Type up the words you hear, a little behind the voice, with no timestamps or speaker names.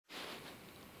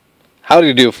How do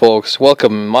you do, folks?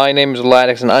 Welcome. My name is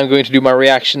Ladix, and I'm going to do my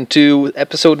reaction to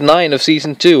episode 9 of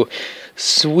season 2,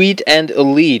 Sweet and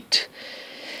Elite.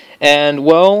 And,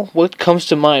 well, what comes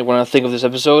to mind when I think of this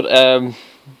episode?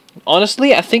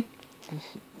 Honestly, I think,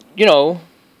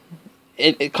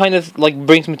 it kind of,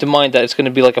 brings me to mind that it's going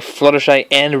to be, a Fluttershy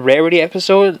and Rarity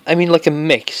episode. I mean, a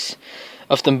mix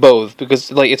of them both,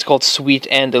 because, it's called Sweet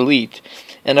and Elite.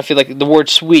 And I feel like the word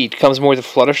sweet comes more to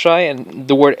Fluttershy, and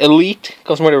the word elite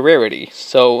comes more to Rarity.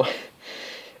 So,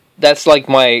 that's,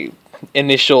 my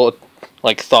initial,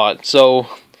 thought. So,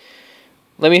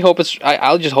 let me hope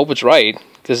I'll just hope it's right,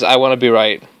 because I want to be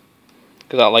right.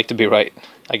 Because I like to be right,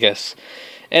 I guess.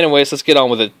 Anyways, let's get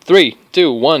on with it. 3,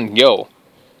 2, 1, go.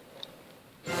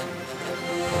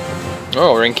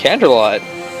 Oh, we're in Canterlot.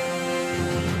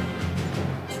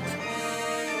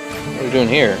 What are we doing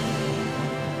here?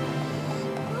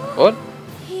 What?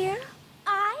 Here?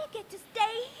 I get to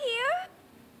stay here?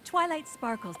 Twilight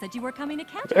Sparkle said you were coming to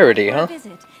Canterlot Rarity, for huh? a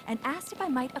visit and asked if I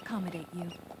might accommodate you.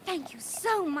 Thank you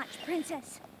so much,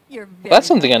 Princess. You're very That's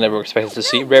something I never expected to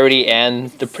see. Rarity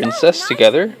and the princess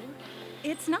together.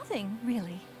 It's nothing,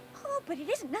 really. Oh, but it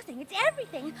isn't nothing. It's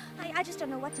everything. I just don't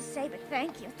know what to say, but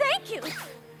thank you. Thank you.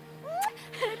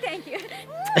 Thank you.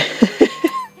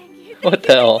 Thank you. What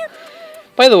the hell?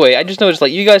 By the way, I just noticed,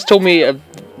 you guys told me,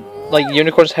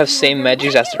 unicorns have same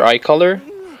magic as their eye color.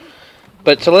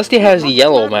 But Celestia has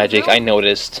yellow magic, I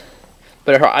noticed.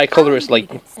 But her eye color is,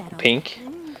 pink.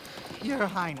 Your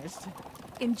Highness.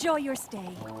 Enjoy your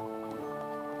stay.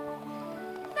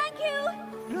 Thank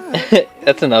you.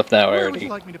 That's enough now, Where would Rarity. you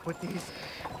like me to put these?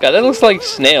 God, that looks like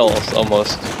snails,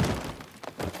 almost.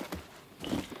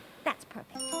 That's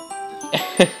perfect.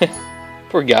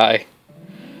 Poor guy.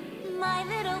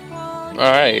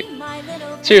 Alright.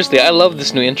 Seriously, I love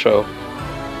this new intro.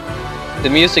 The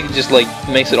music just,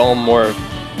 makes it all more...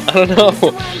 I don't know.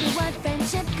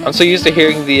 I'm so used to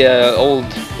hearing the,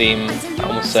 old theme, I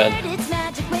almost said.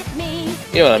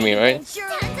 You know what I mean, right?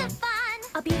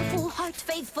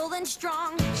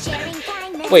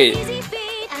 Wait,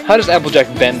 how does Applejack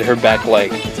bend her back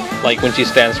leg? When she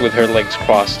stands with her legs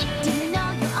crossed?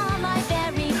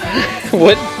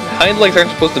 What? Hind legs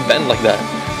aren't supposed to bend like that.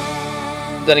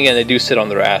 Then again, they do sit on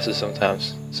their asses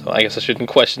sometimes. So I guess I shouldn't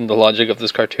question the logic of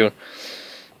this cartoon.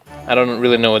 I don't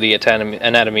really know the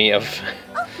anatomy of...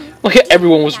 Look at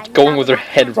everyone was going with their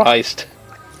head raised.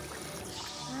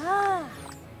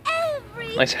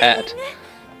 Nice hat.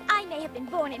 I may have been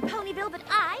born in Ponyville, but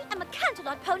I am a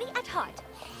Canterlot pony at heart.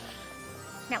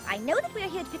 Now, I know that we are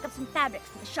here to pick up some fabrics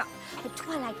for the shop, but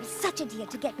Twilight was such a dear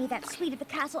to get me that suite at the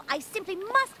castle, I simply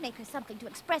must make her something to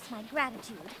express my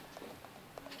gratitude.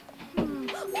 Ooh,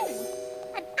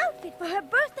 an outfit for her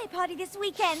birthday party this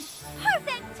weekend.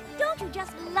 Perfect! Don't you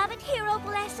just love it, Hero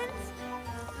Blessings?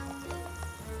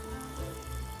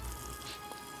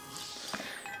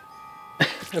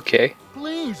 Okay.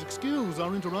 Please excuse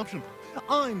our interruption.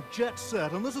 I'm Jet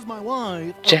Set, and this is my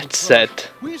wife. Jet Set.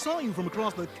 We saw you from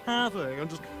across the cafe and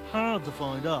just had to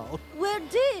find out. Where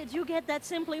did you get that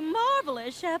simply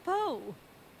marvelous chapeau?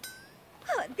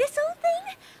 Oh, this old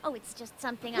thing? Oh, it's just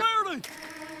something Rarity!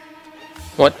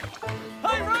 What?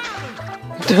 Hey, Rarity!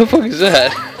 What the fuck is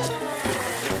that?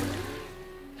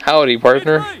 Howdy,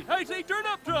 partner. Hey, see, turn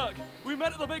up truck. We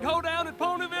met at the big hoedown at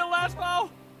Ponyville last fall.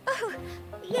 Oh,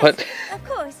 yes, What? Of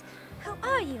course. How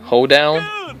are you? Hoedown?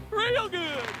 Good, real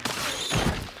good.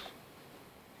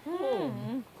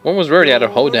 When was Rarity out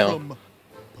of Hoedown?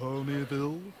 From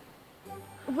Ponyville?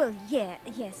 Well,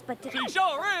 yes, but... She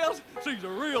sure is. She's a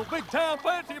real big town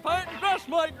fancy pant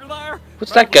dressmaker there.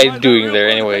 What's that guy doing there,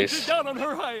 anyways? She's done on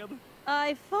her head.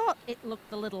 I thought it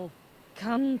looked a little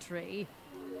country.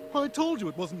 I told you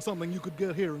it wasn't something you could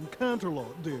get here in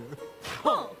Canterlot, dear.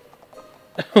 Huh.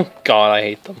 Oh god, I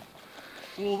hate them.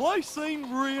 Well, they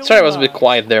seem real. Sorry I was a bit nice.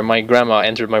 quiet there. My grandma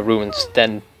entered my room and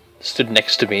then stood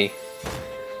next to me.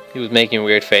 He was making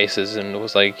weird faces and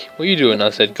was like, "What are you doing?"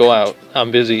 I said, "Go out.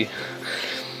 I'm busy."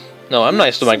 No, I'm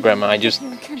nice to my grandma.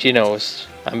 She knows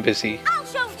I'm busy. I'll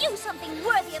show you something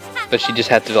worthy of Santa But she Claus. just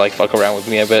had to fuck around with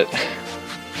me a bit.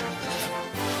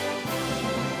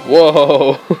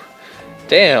 Whoa!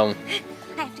 Damn.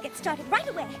 I have to get started right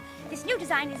away. This new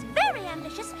design is very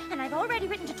ambitious, and I've already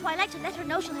written to Twilight to let her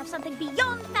know she'll have something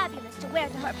beyond fabulous to wear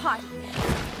to her party.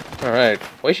 Alright.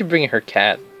 Why is she bringing her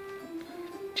cat?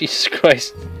 Jesus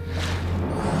Christ.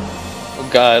 Oh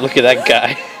god, look at that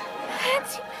guy.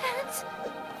 Fancy pants.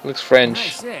 Looks I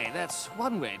French. say, that's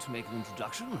one way to make an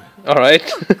introduction.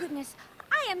 Alright. Oh, goodness.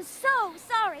 I am so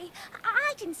sorry.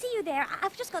 I didn't see you there.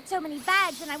 I've just got so many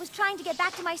bags, and I was trying to get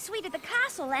back to my suite at the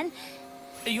castle, and...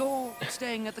 You're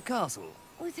staying at the castle?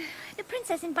 Oh, the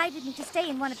princess invited me to stay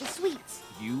in one of the suites.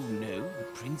 You know the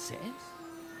princess?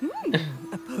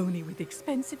 A pony with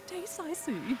expensive tastes, I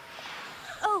see.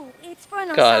 Oh, it's for an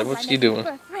God, ensemble what's I she met doing?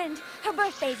 for a friend. Her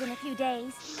birthday's in a few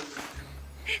days.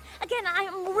 Again,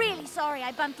 I'm really sorry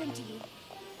I bumped into you.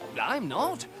 I'm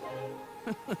not.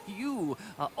 You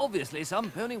are obviously some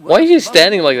pony. Why are you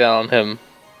standing like that on him?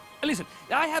 Listen,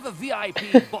 I have a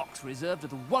VIP box reserved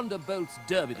at the Wonderbolts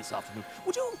Derby this afternoon.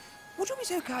 Would you be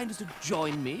so kind as to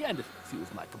join me and a few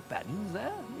of my companions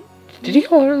there? Did you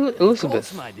call her Of course,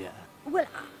 Elizabeth? my dear. Well,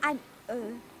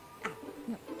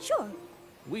 no, sure.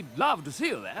 We'd love to see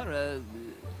you there.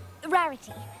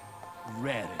 Rarity.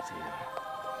 Rarity.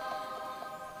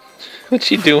 What's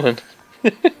she doing?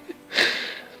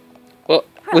 Well,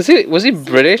 was he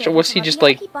British or was he just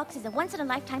like box is a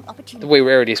once-in-a-lifetime opportunity. the way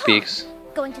Rarity speaks?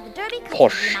 Going to the Derby comes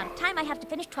Posh. with the amount of time I have to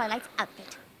finish Twilight's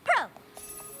outfit. Pro.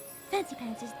 Fancy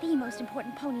Pants is the most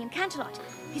important pony in Canterlot.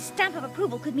 His stamp of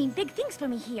approval could mean big things for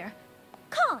me here.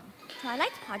 Con.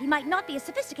 Twilight's party might not be as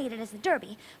sophisticated as the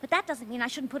Derby, but that doesn't mean I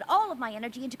shouldn't put all of my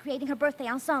energy into creating her birthday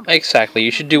ensemble. Exactly.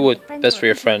 You should do what's best for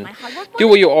your friend. Do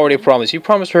what you already promised. You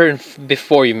promised her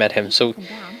before you met him, so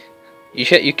you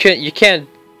can't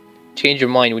change your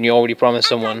mind when you already promised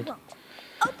someone.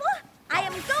 Opal, I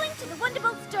am going to the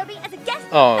Wonderbolts Derby as a guest.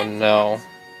 Oh no.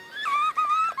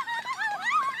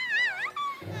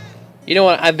 You know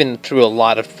what? I've been through a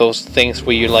lot of those things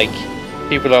where you like,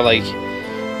 people are like,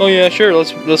 oh yeah, sure,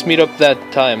 let's meet up that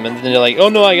time, and then they're like, oh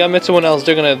no, I met someone else.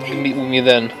 They're gonna meet with me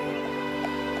then.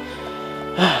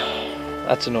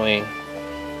 That's annoying.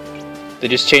 They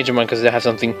just change their mind because they have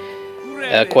something,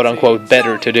 quote unquote,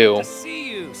 better to do. To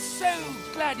see you. So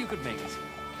glad you could make it.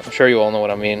 I'm sure you all know what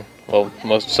I mean. Well,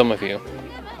 some of you.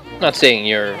 I'm not saying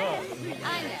you're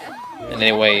in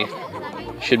any way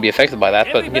should be affected by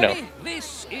that, but you know. Everybody,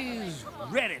 this is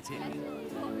Rarity.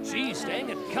 She's staying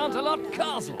at Canterlot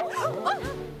Castle.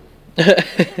 Ladies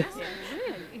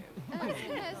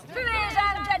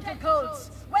and gentlefolks,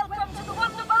 welcome to the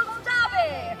Wonderbolts Derby.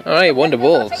 All right,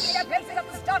 Wonderbolts. Their places at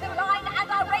the starting line, and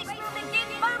our race will begin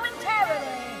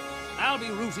momentarily. I'll be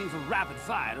rooting for Rapid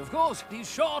Fire, of course. He's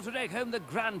sure to take home the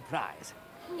grand prize.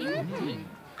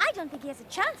 I don't think he has a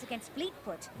chance against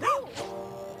Fleetfoot.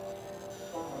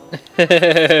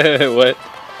 What?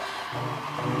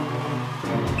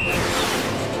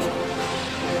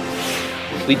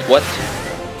 Fleet what?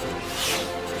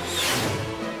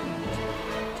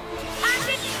 And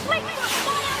it's Fleetfoot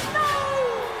for no!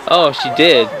 Oh, she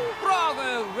did.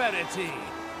 Bravo, Rarity.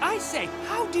 I say,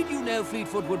 how did you know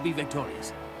Fleetfoot would be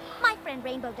victorious? My friend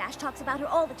Rainbow Dash talks about her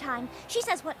all the time. She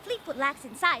says what Fleetfoot lacks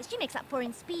in size, she makes up for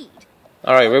in speed.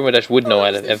 All right, Rainbow Dash would know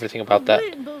everything about that.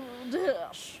 Rainbow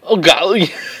Dash. Oh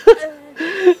golly.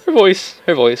 Her voice.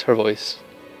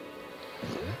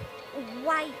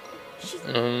 Why,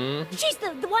 she's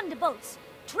the Wonderbolts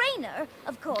trainer,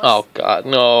 of course. Oh god,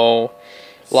 no.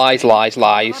 Lies.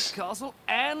 Castle,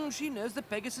 and she knows that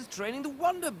Pegasus is training the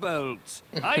Wonderbolts.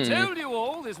 I told you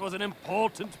all this was an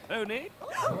important pony.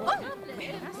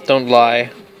 Don't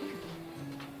lie.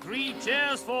 3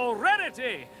 cheers for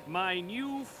Rarity, my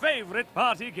new favorite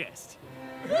party guest.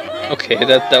 Okay,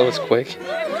 that was quick.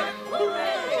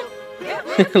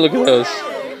 Look at those.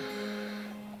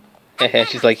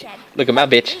 She's like, look at my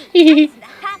bitch. That's the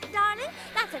hat, darling.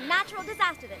 That's a natural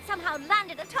disaster that somehow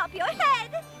landed atop your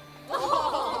head.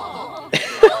 Oh.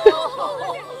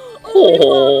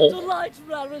 What a delight,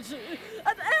 Rarity.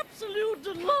 An absolute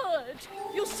delight.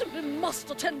 You simply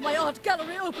must attend my art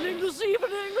gallery opening this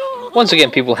evening. Once again,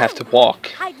 people have to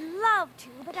walk. I'd love to,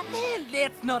 but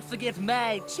Let's not forget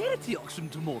my charity auction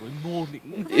tomorrow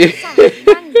morning. that sounds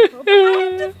wonderful, but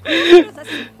I have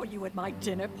to For you at my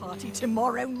dinner party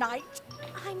tomorrow night.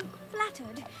 I'm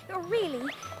flattered. Really.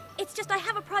 It's just I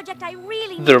have a project I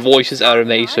really need Their to voices get are started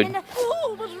on, amazing. and,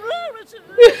 Oh, but Rarity,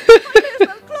 I may as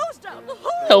well close down the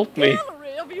whole Help me. gallery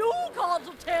if you can't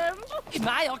attend.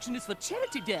 My auction is for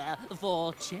charity, dear.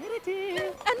 For charity.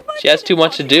 And my She has too dinner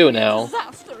much to party do will be a now.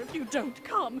 Disaster if you don't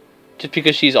come. Just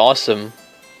because she's awesome.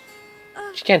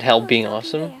 She can't help being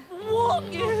awesome. What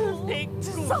is it?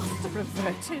 Disaster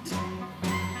averted.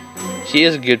 She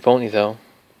is a good pony though.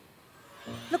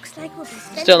 looks like we'll be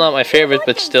spending Still not my favorite, more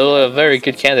but things still a together. very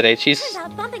good candidate. She's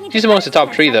She's amongst the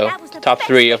top 3 though. Top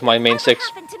 3 of my main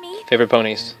 6 favorite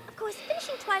ponies. Of course,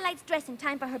 finishing Twilight's dress in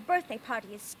time for her birthday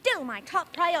party is still my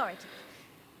top priority.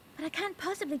 But I can't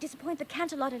possibly disappoint the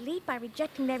Canterlot elite by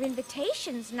rejecting their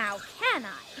invitations now, can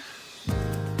I?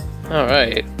 All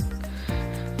right.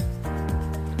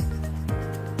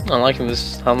 I'm liking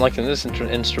this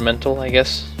instrumental, I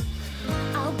guess.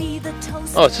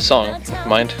 Oh, it's a song. Never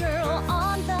mind. Girl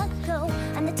on the go,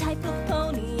 and the type of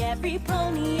pony every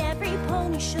pony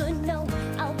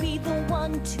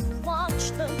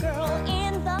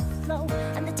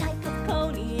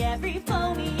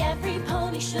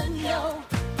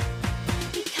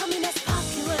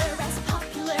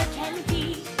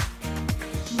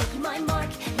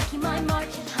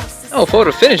Oh,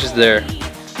 photo finish is there.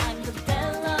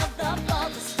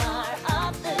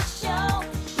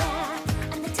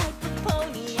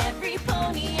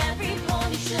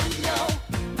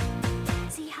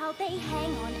 They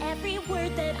hang on every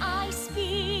word that I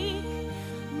speak.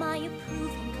 My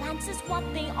approving glance is what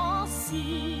they all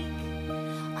seek.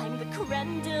 I'm the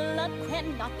creme de la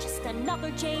creme, not just another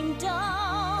Jane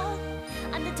doll.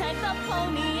 I'm the type of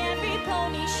pony every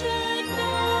pony should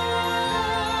know.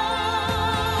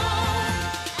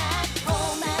 At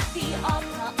home at the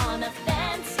opera on a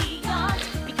fancy yacht,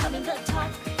 becoming the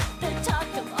talk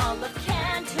of all of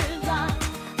Canterlot.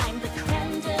 I'm the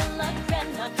creme de la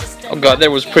creme, not just Oh god,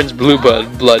 there was Prince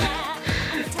Blood.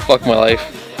 Fuck my life.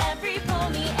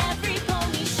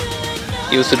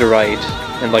 He was to the right,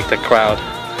 and like the crowd.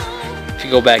 If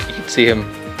you go back, you can see him.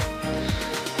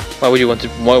 Why would you want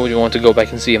to go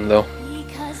back and see him though?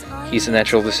 He's a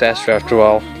natural disaster after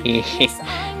all.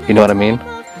 You know what I mean?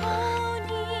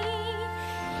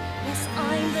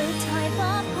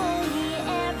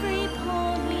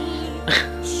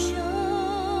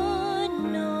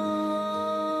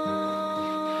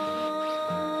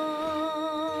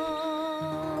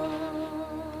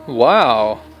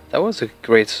 Wow, that was a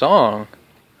great song.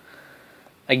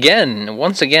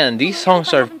 Once again, these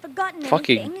songs are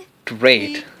fucking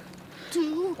great.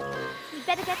 We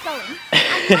better get going.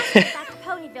 I must get back to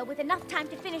Ponyville with enough time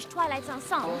to finish Twilight's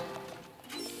ensemble.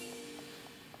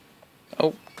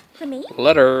 Oh, For me?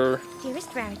 letter.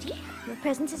 Dearest Rarity, your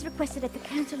presence is requested at the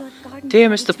Canterlot Garden. Dear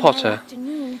Party Mr. tomorrow Potter,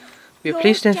 afternoon. we are Your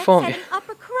pleased to inform you. jet-setting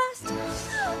upper crust.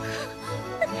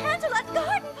 The Canterlot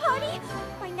Garden Party!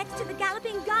 Right next to the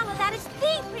Galloping Gala, that is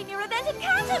the premier event in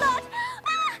Canterlot!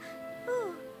 Ah!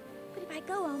 Ooh, but if I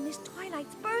go, I'll miss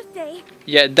Twilight's birthday.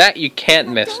 Yeah, that you can't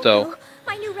I miss don't though. know.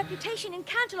 My new reputation in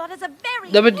Canterlot is a very...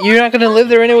 No, but you're not gonna live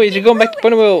there anyways. You're going back to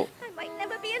Ponyville. I might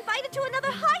never be invited to another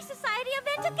high society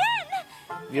event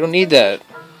again! You don't need that.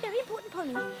 Very important,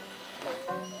 Pony.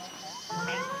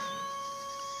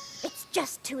 It's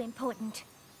just too important.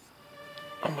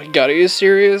 Oh my god, are you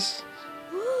serious?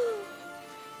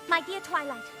 My dear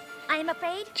Twilight, I am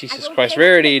afraid Jesus I won't Christ, be able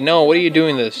to Rarity, make no, the what are you birthday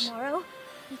doing party this? tomorrow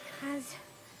because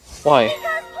Why?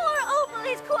 poor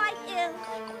Opal is quite ill.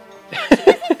 And she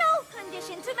is in no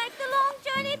condition to make the long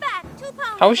journey back to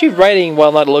Ponyville. How is she writing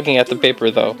while not looking at the paper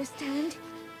though? Understand?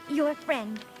 Your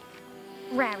friend,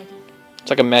 Rarity. It's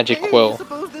like a magic quill.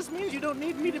 Suppose this means you don't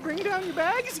need me to bring down your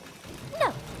bags?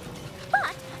 No,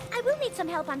 but I will need some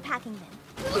help unpacking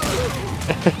them.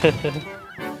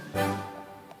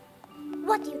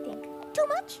 What do you think? Too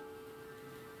much?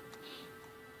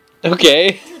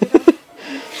 Okay.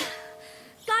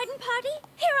 Garden party,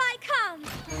 here I come.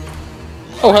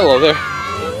 Oh, hello there.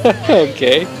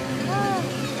 Okay.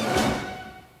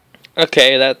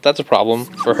 Okay, that's a problem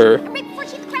for her. Right before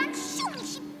she cracks,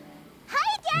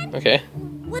 hi again. Okay.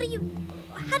 What are you?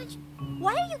 How did you?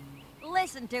 Why are you?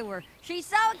 Listen to her. She's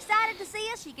so excited to see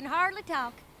us, she can hardly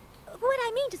talk. What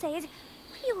I mean to say is,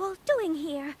 what are you all doing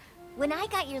here? When I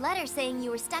got your letter saying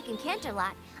you were stuck in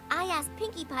Canterlot, I asked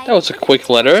Pinkie Pie That was a quick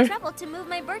letter. trouble to move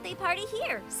my birthday party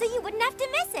here, so you wouldn't have to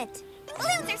miss it.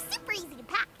 Balloons are super easy to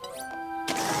pack.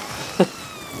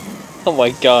 Oh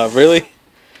my god, really?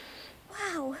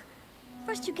 Wow.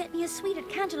 First you get me a suite at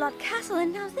Canterlot Castle,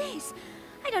 and now this.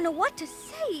 I don't know what to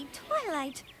say,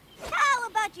 Twilight. How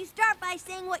about you start by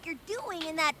saying what you're doing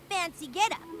in that fancy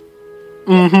getup?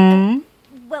 Mm-hmm.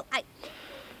 Well, I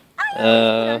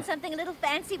always put on something a little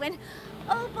fancy when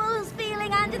Opal's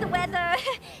feeling under the weather.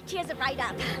 Cheers it right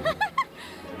up.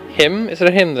 Him? Is it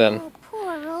a him then? Oh,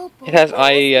 poor Opal. It has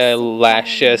What is this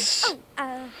eyelashes,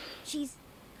 Oh, she's...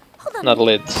 Hold on. not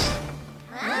lids.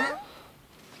 Huh?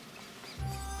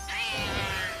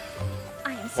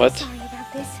 I am so What? sorry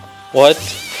about this. What?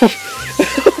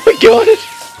 Oh my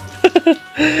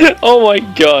god! Oh my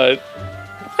god!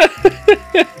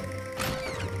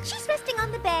 She's resting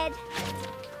on the bed.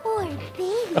 Poor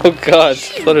baby. Oh god,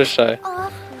 Fluttershy.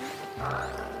 Awful.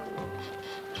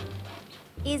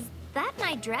 Is that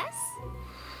my dress?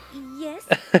 Yes.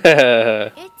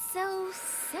 It's so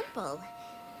simple.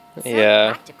 So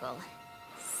Yeah. practical.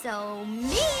 So me,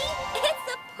 it's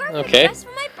the perfect Okay. dress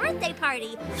for my birthday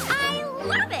party. I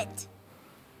love it.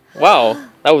 Wow,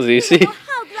 that was easy. Oh,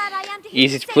 how glad I am to hear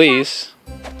Easy you to say please.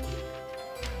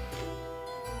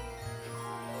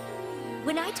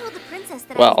 When I told the princess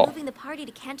that I Well. was moving the party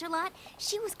to Canterlot,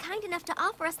 she was kind enough to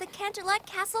offer us the Canterlot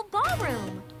Castle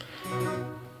Ballroom.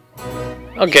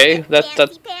 Okay, that.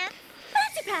 that's Fancy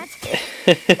pants.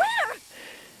 Where?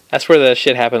 that's where the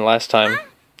shit happened last time.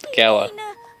 The You gala.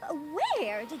 mean,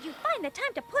 where did you find the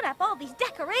time to put up all these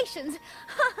decorations?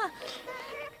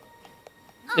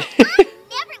 Oh, I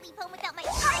never leave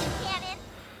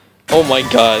Oh my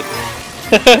god.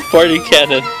 Party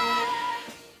cannon.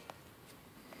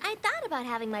 I thought about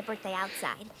having my birthday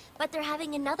outside, but they're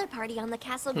having another party on the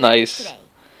castle grounds Nice. today.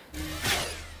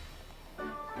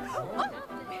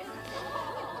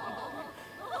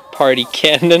 Party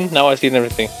cannon. Now I've seen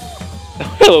everything.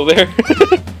 Hello there.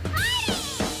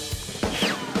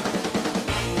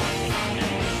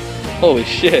 Holy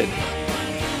shit.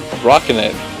 I'm rocking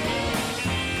it.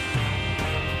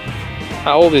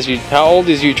 How old is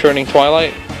you turning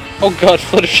Twilight? Oh god,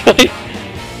 Fluttershy.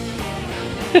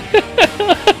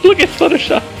 Look at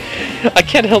Fluttershy. I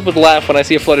can't help but laugh when I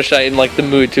see a Fluttershy in like the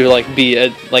mood to like be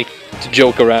a, like to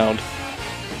joke around.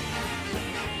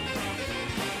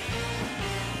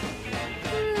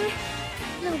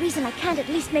 No reason I can't at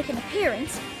least make an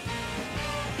appearance.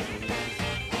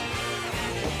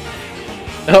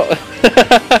 Oh.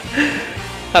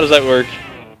 How does that work?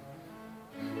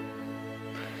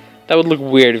 That would look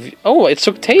weird if you... Oh, it's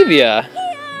Octavia!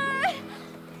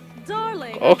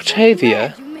 Darling,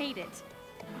 Octavia? you made it.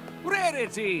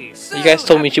 Rarity! You guys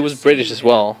told me she was British as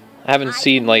well. I haven't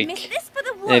seen, like,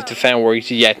 any of the fan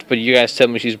works yet, but you guys tell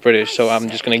me she's British, so I'm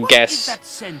just gonna What guess. is that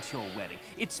scent you're wearing?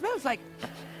 It smells like...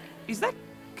 Is that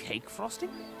cake frosting?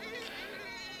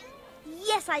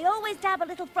 Yes, I always dab a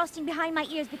little frosting behind my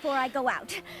ears before I go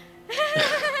out.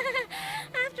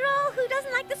 After all, who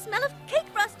doesn't like the smell of cake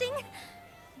frosting?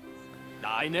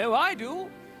 I know I do.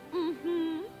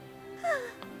 Well,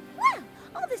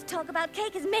 all this talk about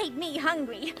cake has made me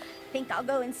hungry. Think I'll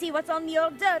go and see what's on the hors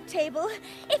d'oeuvre table,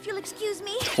 if you'll excuse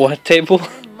me. What table?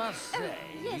 I must say,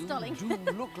 yes, you darling. do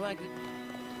look like...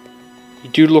 You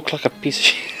do look like a piece of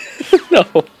shit. No.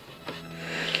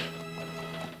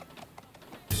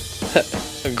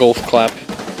 A golf clap.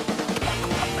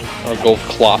 Or a golf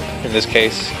clop, in this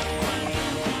case.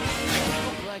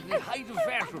 Look like the height of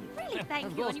fashion. Really, thank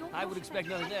Of you. course, And you're I would expect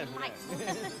nothing less.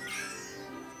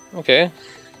 Okay.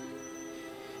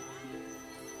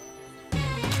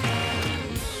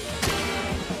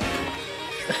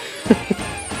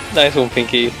 Nice one,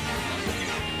 Pinky.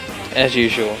 As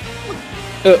usual.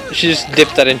 She just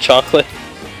dipped that in chocolate.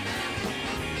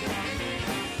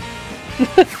 I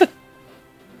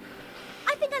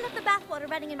think I left the bathwater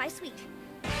running in my suite.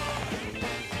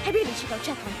 I really should go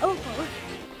check on Opal.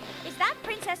 Is that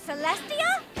Princess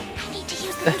Celestia? I need to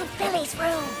use the little filly's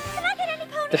room. Can I get any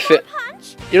pony The or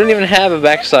punch? You don't even have a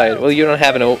backside. Well, you don't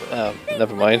have an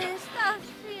never mind.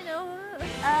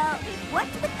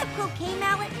 What's with the croquet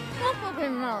mallet? Croquet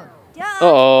mallet.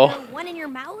 Uh-oh. The one in your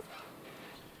mouth?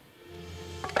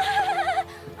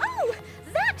 Oh,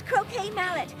 that croquet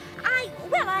mallet.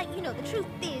 You know, the truth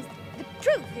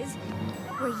is,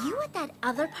 Were you at that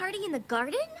other party in the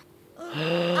garden?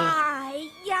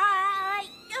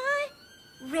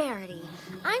 Rarity,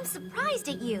 I'm surprised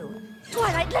at you.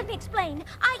 Twilight, let me explain.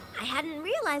 I hadn't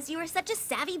realized you were such a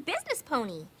savvy business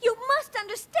pony. You must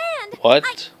understand.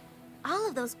 What? All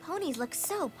of those ponies look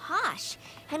so posh.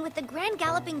 And with the Grand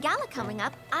Galloping Gala coming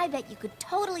up, I bet you could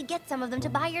totally get some of them to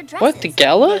buy your dresses. What, the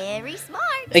gala? Very smart.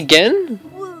 Again?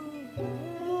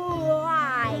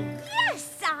 Why,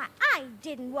 yes, I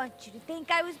didn't want you to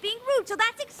think I was being rude, so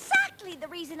that's exactly the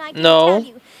reason I didn't tell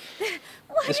you.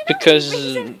 It's because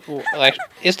like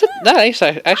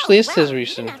actually is his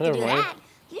reason. You don't have to Never do mind. that.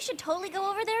 You should totally go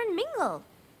over there and mingle.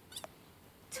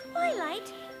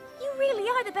 Twilight, you really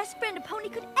are the best friend a pony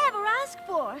could ever ask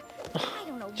for. I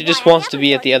don't know She just why I wants to ever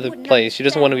be at thought the you other wouldn't place. She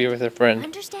doesn't want to be understand. with her friend.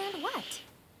 Understand what?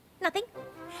 Nothing.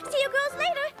 See you girls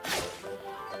later.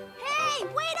 Hey,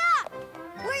 wait up!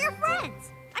 We're your friends.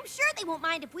 I'm sure they won't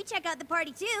mind if we check out the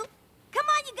party too. Come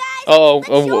on, you guys. Oh, Let's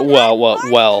show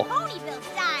them well. Ponyville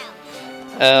style.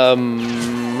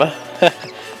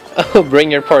 Oh, bring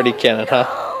your party cannon, huh?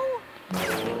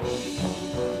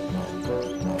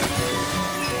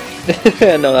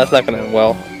 No, that's not gonna end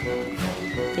well.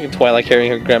 Look at Twilight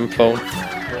carrying her gramophone.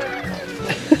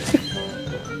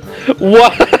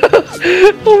 What?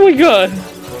 Oh my god.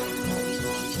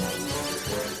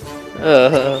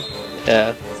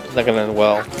 Yeah, it's not gonna end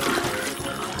well.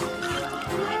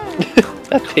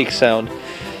 That pig sound.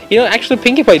 You know, actually,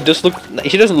 Pinkie Pie does look.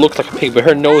 She doesn't look like a pig, but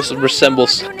her nose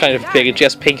resembles kind of pig, and she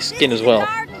has pink skin as well.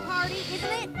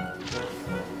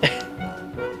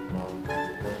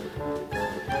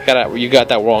 You got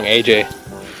that wrong, AJ.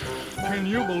 Can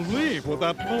you believe what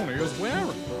that pony is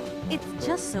wearing? It's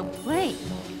just so plain.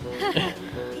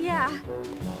 Yeah.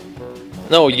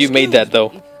 No, you made that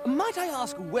though. Might I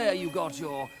ask where you got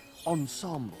your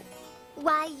ensemble?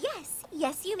 Why,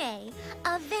 yes, you may.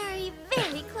 A very,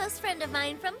 very close friend of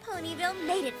mine from Ponyville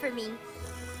made it for me.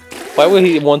 Why would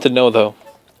he want to know though?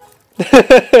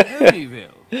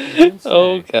 Ponyville.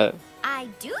 Oh god. I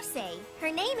do say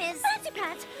Her name is... Fancy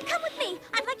Pants, come with me.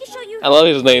 I'd like to show you... I love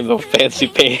his name though, Fancy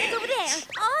Pants. It's over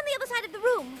there, on the other side of the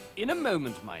room. In a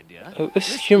moment, my dear. Oh, this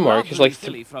hue mark is like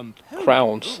Silly from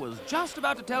crowns. was just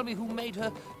about to tell me who made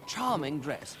her charming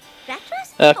dress. That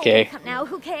dress? Okay. Oh, come now,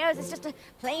 who cares? It's just a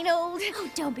plain old... Oh,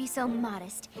 don't be so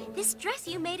modest. This dress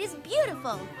you made is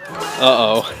beautiful.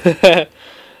 Uh-oh.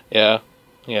 Yeah.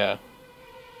 Yeah.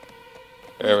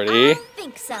 Rarity. I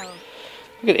think so.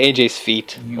 Look at AJ's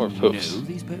feet. Or You poofs. know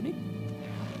these ponies?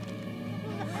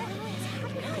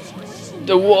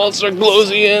 The walls are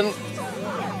closing in.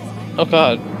 Oh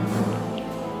god.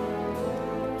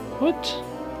 What?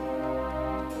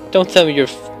 Don't tell me you're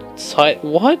side.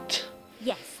 What?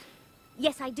 Yes.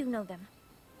 Yes, I do know them.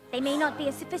 They may not be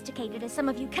as sophisticated as some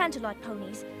of you Canterlot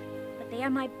ponies, but they are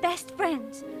my best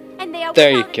friends. And they are,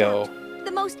 There you without a go. doubt,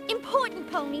 the most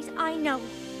important ponies I know.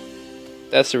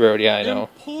 That's the Rarity I know.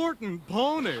 Important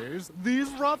ponies? These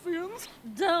ruffians?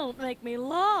 Don't make me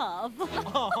laugh.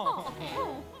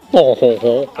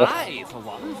 I, for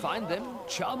one, find them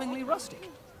charmingly rustic.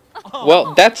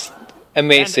 Well, that's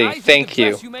amazing. And I think Thank the you.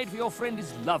 dress you made for your friend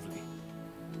is lovely.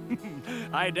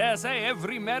 I dare say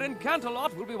every mare in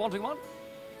Canterlot will be wanting one.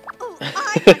 Oh,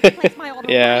 I'd like to place my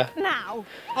order Yeah. right now.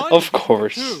 Of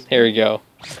course. Here we go.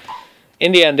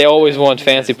 In the end, they always want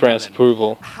Fancy Pants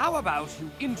approval. How about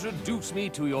you introduce me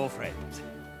to your friend?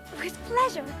 With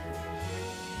pleasure.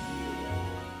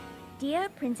 Dear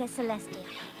Princess Celestia,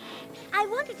 I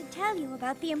wanted to tell you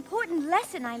about the important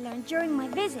lesson I learned during my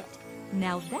visit.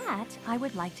 Now that I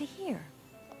would like to hear.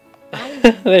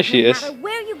 There she is. No matter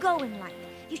where you go in life,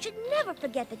 you should never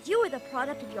forget that you are the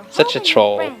product of your Such a home and your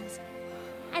troll. friends.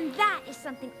 And that is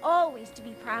something always to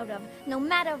be proud of, no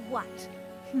matter what.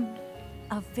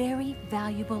 A very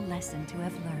valuable lesson to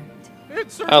have learned.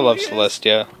 I love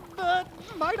Celestia. But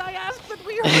might I ask that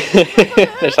we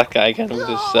There's that guy again with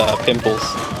his pimples.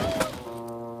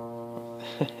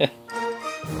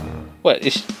 What? I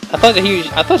thought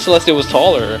Celestia was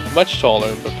taller, much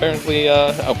taller, but apparently,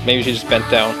 oh, maybe she just bent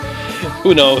down.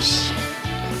 Who knows?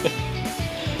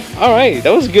 All right, that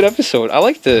was a good episode. I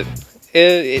liked it.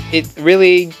 It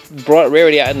really brought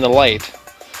Rarity out in the light,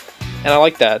 and I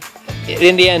like that.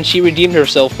 In the end, she redeemed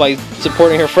herself by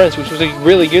supporting her friends, which was a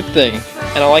really good thing,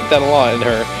 and I like that a lot in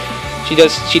her.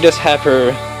 She does have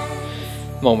her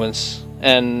moments,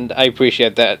 and I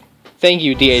appreciate that. Thank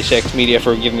you, DHX Media,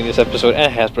 for giving me this episode,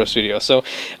 and Hasbro Studios. So, I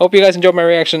hope you guys enjoyed my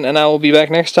reaction, and I will be back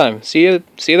next time. See you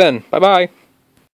then. Bye bye.